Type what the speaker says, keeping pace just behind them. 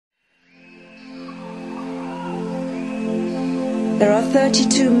There are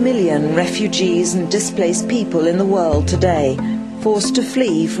 32 million refugees and displaced people in the world today, forced to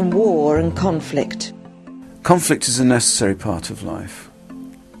flee from war and conflict. Conflict is a necessary part of life.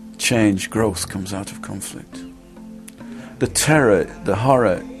 Change, growth comes out of conflict. The terror, the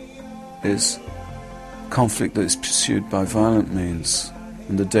horror is conflict that is pursued by violent means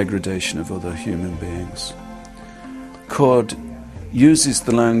and the degradation of other human beings. Cord uses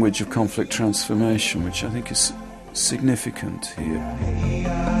the language of conflict transformation, which I think is significant here.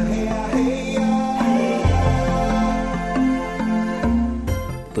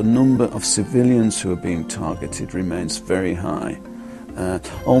 The number of civilians who are being targeted remains very high,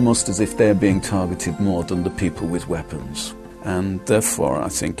 almost as if they're being targeted more than the people with weapons. And therefore, I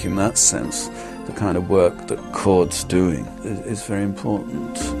think in that sense, the kind of work that Cord's doing is very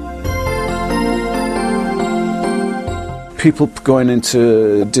important. People going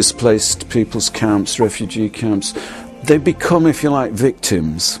into displaced people's camps, refugee camps, they become, if you like,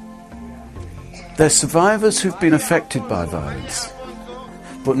 victims. They're survivors who've been affected by violence,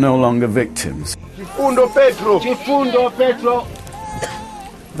 but no longer victims.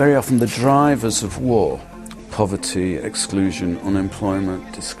 Very often the drivers of war, poverty, exclusion,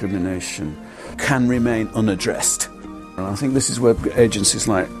 unemployment, discrimination, can remain unaddressed. And I think this is where agencies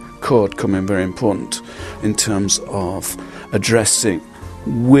like Cord come in very important in terms of addressing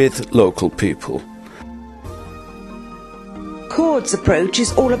with local people. Cord's approach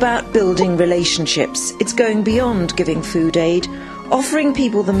is all about building relationships. It's going beyond giving food aid, offering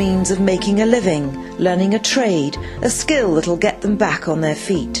people the means of making a living, learning a trade, a skill that'll get them back on their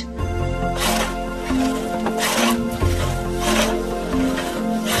feet.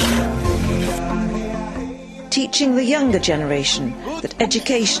 Teaching the younger generation that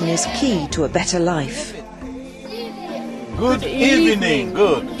education is key to a better life. Good evening.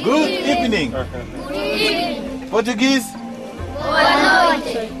 Good evening. Portuguese?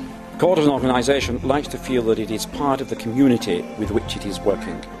 Cord as an organisation likes to feel that it is part of the community with which it is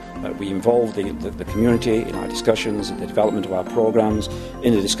working. We involve the community in our discussions, in the development of our programmes,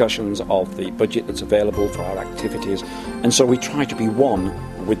 in the discussions of the budget that's available for our activities, and so we try to be one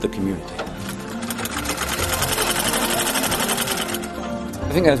with the community.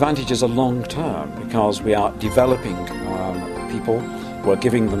 I think the advantages are long-term because we are developing people, we're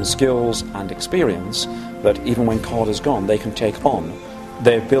giving them skills and experience that even when Cord is gone they can take on.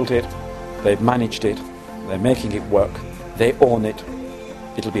 They've built it, they've managed it, they're making it work, they own it,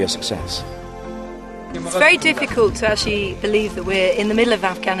 it'll be a success. It's very difficult to actually believe that we're in the middle of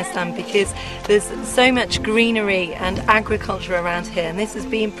Afghanistan because there's so much greenery and agriculture around here, and this has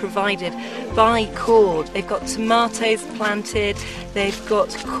been provided by Cord. They've got tomatoes planted, they've got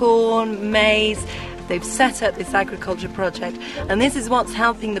corn, maize, they've set up this agriculture project, and this is what's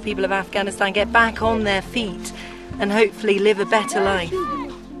helping the people of Afghanistan get back on their feet and hopefully live a better life.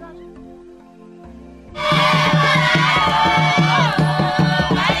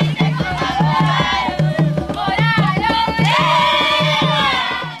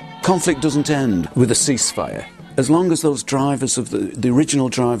 Conflict doesn't end with a ceasefire. As long as those drivers of the original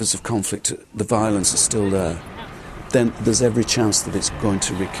drivers of conflict, the violence, are still there, then there's every chance that it's going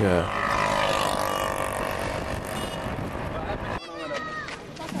to recur.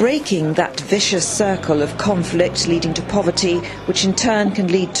 Breaking that vicious circle of conflict leading to poverty, which in turn can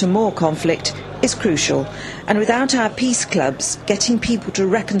lead to more conflict, is crucial. And without our peace clubs getting people to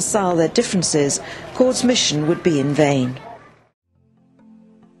reconcile their differences, Cord's mission would be in vain.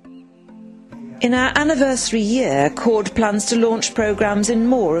 In our anniversary year, Cord plans to launch programmes in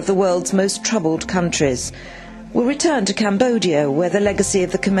more of the world's most troubled countries. We'll return to Cambodia, where the legacy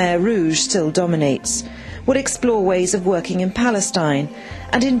of the Khmer Rouge still dominates. We'll explore ways of working in Palestine,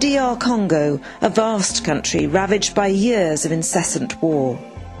 and in DR Congo, a vast country ravaged by years of incessant war.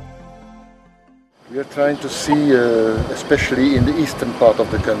 We are trying to see, especially in the eastern part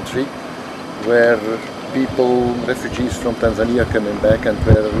of the country, where people, refugees from Tanzania are coming back, and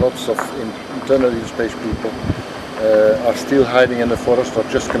where lots of internally displaced people are still hiding in the forest or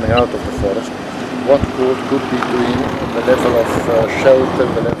just coming out of the forest. What Cord could be doing at the level of shelter,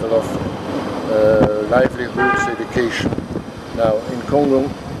 the level of livelihoods, education. Now in Congo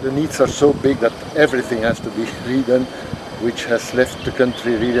the needs are so big that everything has to be redone, which has left the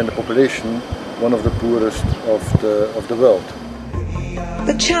country, really, and the population one of the poorest of the world.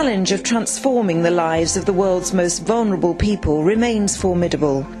 The challenge of transforming the lives of the world's most vulnerable people remains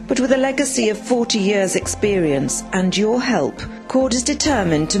formidable, but with a legacy of 40 years' experience and your help, Cord is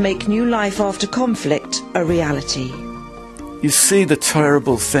determined to make new life after conflict a reality. You see the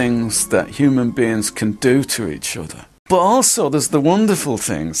terrible things that human beings can do to each other, but also there's the wonderful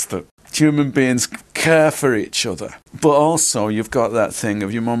things that human beings care for each other. But also you've got that thing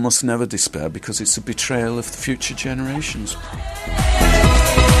of you must never despair, because it's a betrayal of the future generations.